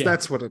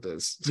 That's what it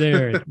is.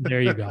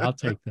 There you go. I'll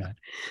take that.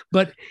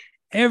 But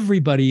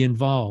everybody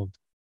involved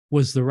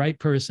was the right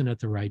person at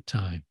the right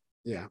time.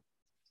 Yeah.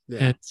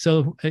 And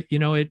so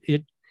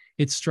it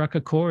struck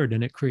a chord,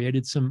 and it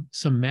created some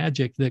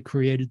magic that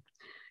created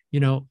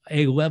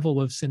a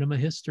level of cinema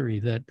history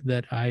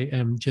that I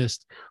am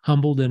just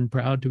humbled and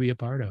proud to be a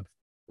part of.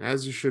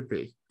 As you should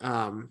be.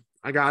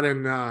 I got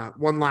in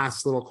one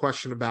last little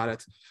question about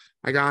it.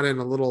 I got in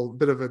a little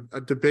bit of a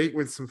debate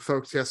with some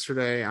folks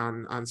yesterday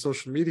on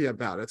social media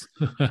about it.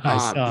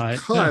 I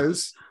saw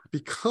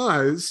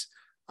because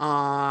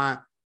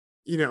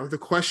the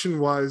question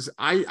was,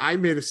 I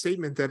made a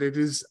statement that it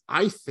is,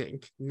 I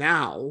think,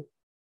 now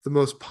the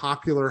most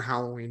popular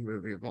Halloween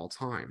movie of all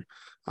time,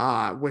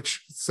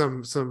 which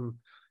some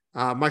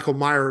Michael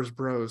Myers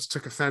bros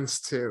took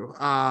offense to.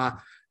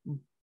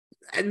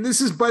 And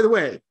this is, by the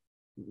way,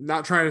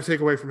 not trying to take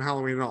away from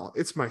Halloween at all.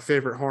 It's my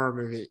favorite horror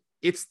movie.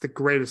 It's the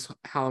greatest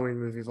Halloween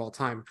movie of all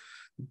time.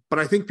 But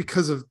I think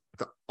because of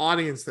the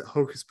audience that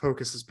Hocus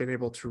Pocus has been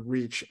able to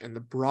reach, and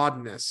the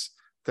broadness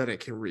that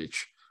it can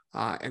reach,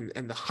 and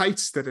the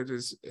heights that it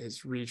is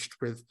reached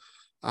with,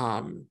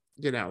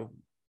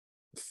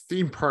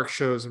 theme park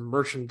shows and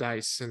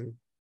merchandise, and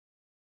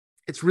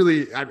it's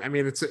really, I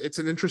mean, it's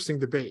an interesting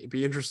debate. It'd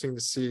be interesting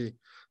to see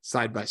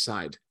side by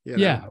side.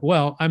 Yeah,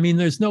 well, I mean,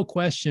 there's no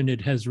question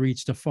it has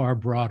reached a far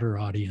broader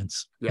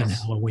audience than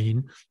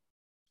Halloween.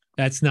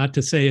 That's not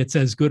to say it's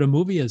as good a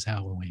movie as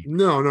Halloween.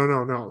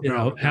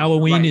 No.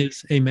 Halloween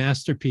is a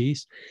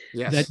masterpiece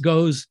that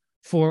goes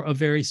for a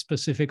very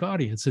specific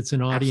audience. It's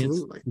an audience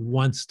who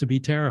wants to be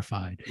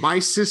terrified. My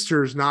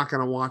sister's not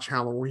going to watch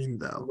Halloween,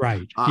 though.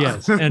 Right.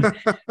 Yes. And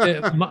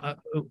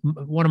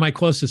one of my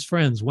closest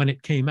friends, when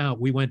it came out,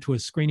 we went to a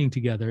screening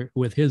together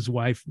with his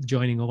wife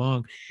joining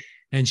along.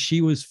 And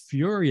she was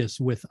furious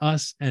with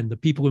us and the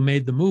people who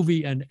made the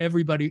movie and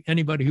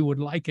anybody who would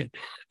like it.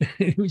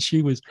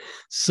 She was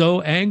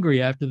so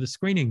angry after the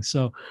screening.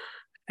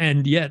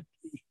 And yet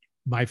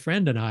my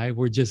friend and I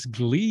were just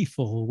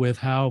gleeful with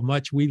how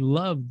much we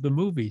loved the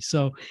movie.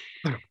 So,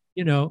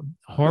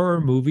 horror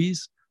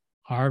movies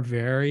are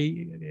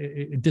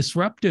very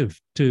disruptive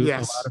to a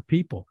lot of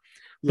people.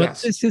 But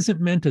this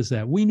isn't meant as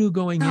that. We knew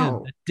going in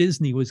that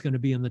Disney was going to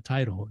be in the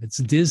title. It's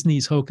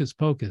Disney's Hocus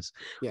Pocus,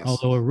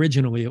 although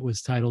originally it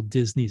was titled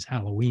Disney's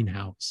Halloween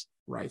House.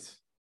 Right.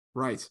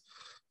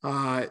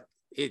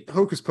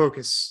 Hocus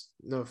Pocus,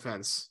 no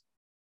offense,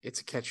 it's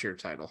a catchier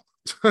title.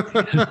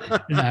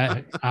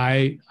 I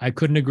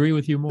couldn't agree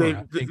with you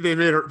more. They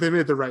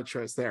made the right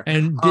choice there.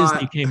 And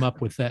Disney came up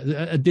with that.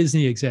 A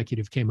Disney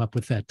executive came up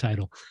with that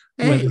title.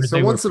 Hey,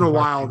 so once in a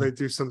while they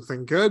do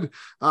something good.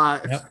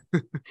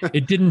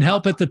 It didn't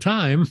help at the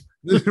time.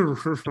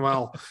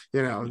 Well,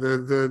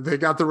 they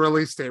got the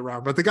release date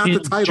wrong, but they got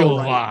the title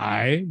July.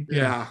 Right.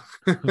 Yeah.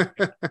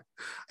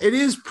 It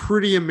is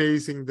pretty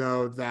amazing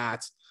though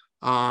that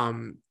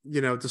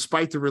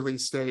despite the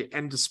release date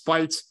and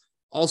despite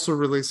also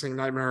releasing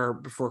Nightmare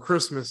Before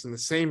Christmas in the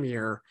same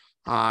year,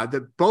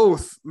 that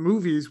both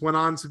movies went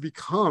on to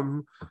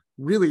become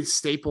really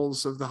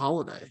staples of the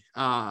holiday.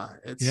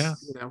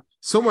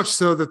 So much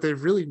so that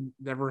they've really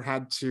never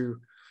had to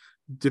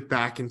dip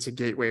back into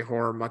gateway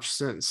horror much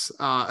since.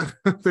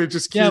 They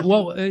just keep...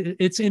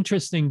 it's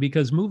interesting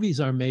because movies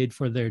are made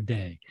for their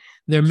day.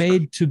 They're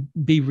made to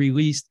be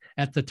released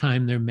at the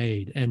time they're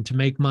made and to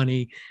make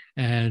money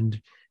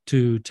and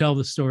to tell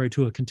the story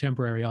to a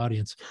contemporary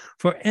audience.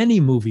 For any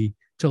movie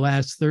to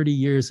last 30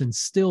 years and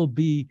still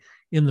be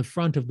in the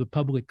front of the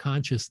public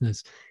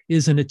consciousness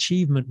is an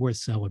achievement worth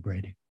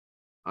celebrating.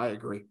 I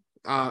agree.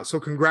 So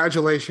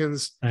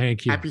congratulations.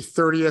 Thank you. Happy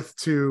 30th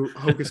to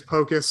Hocus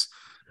Pocus.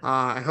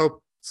 I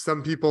hope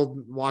some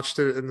people watched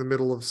it in the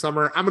middle of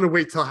summer. I'm going to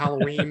wait till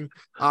Halloween.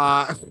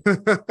 Well,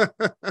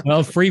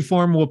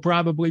 Freeform will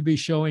probably be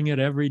showing it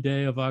every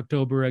day of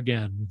October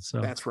again. So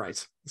that's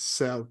right.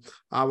 So,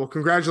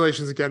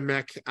 congratulations again,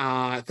 Mick.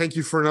 Thank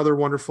you for another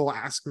wonderful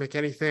Ask Mick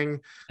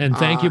Anything. And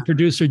thank you,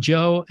 producer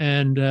Joe.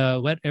 And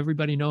let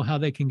everybody know how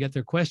they can get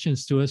their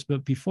questions to us.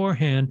 But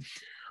beforehand,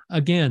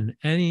 again,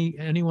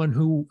 anyone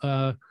who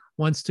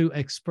wants to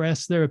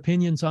express their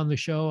opinions on the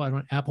show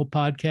on Apple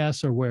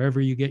Podcasts or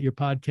wherever you get your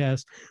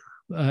podcasts,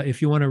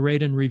 if you want to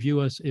rate and review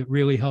us, it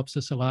really helps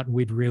us a lot and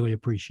we'd really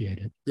appreciate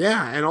it.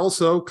 Yeah. And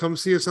also come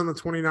see us on the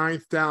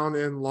 29th down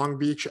in Long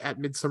Beach at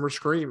Midsummer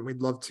Scream.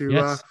 We'd love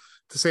to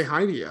say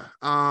hi to you.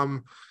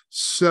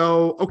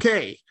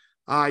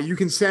 You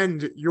can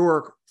send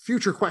your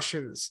future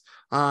questions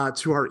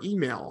to our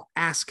email,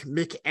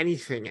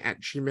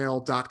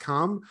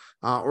 askmickanything@gmail.com,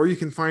 or you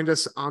can find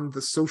us on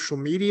the social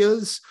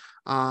medias.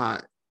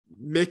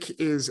 Mick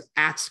is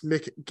at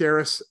Mick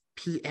Garris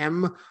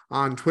PM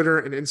on Twitter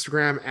and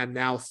Instagram, and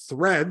now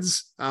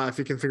Threads, if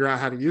you can figure out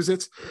how to use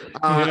it.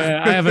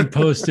 I haven't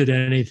posted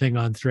anything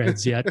on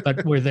Threads yet,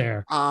 but we're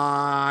there.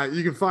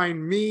 You can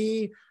find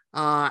me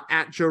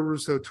at Joe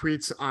Russo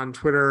Tweets on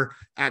Twitter,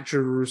 at Joe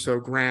Russo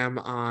Graham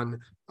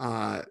on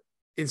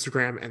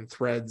Instagram and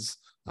Threads.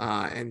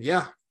 And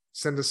yeah,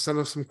 send us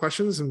some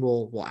questions and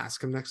we'll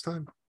ask him next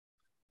time.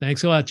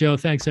 Thanks a lot, Joe.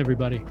 Thanks,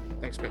 everybody.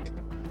 Thanks, Mick.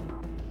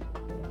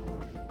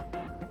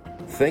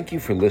 Thank you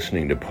for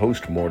listening to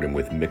Postmortem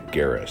with Mick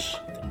Garris.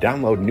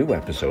 Download new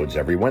episodes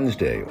every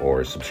Wednesday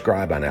or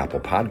subscribe on Apple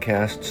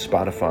Podcasts,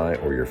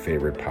 Spotify, or your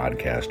favorite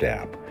podcast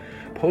app.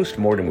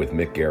 Postmortem with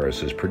Mick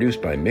Garris is produced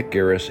by Mick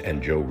Garris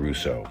and Joe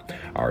Russo.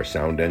 Our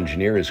sound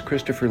engineer is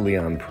Christopher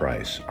Leon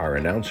Price. Our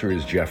announcer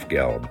is Jeff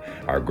Gelb.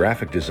 Our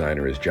graphic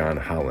designer is John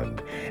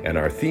Holland. And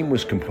our theme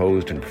was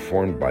composed and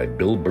performed by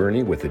Bill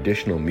Burney with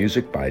additional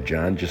music by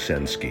John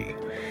Jasensky.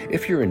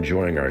 If you're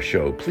enjoying our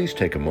show, please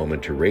take a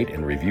moment to rate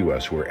and review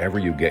us wherever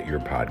you get your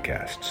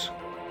podcasts.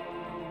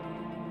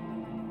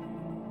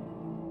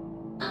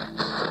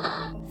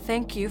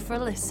 Thank you for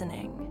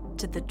listening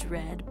to the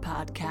Dread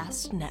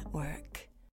Podcast Network.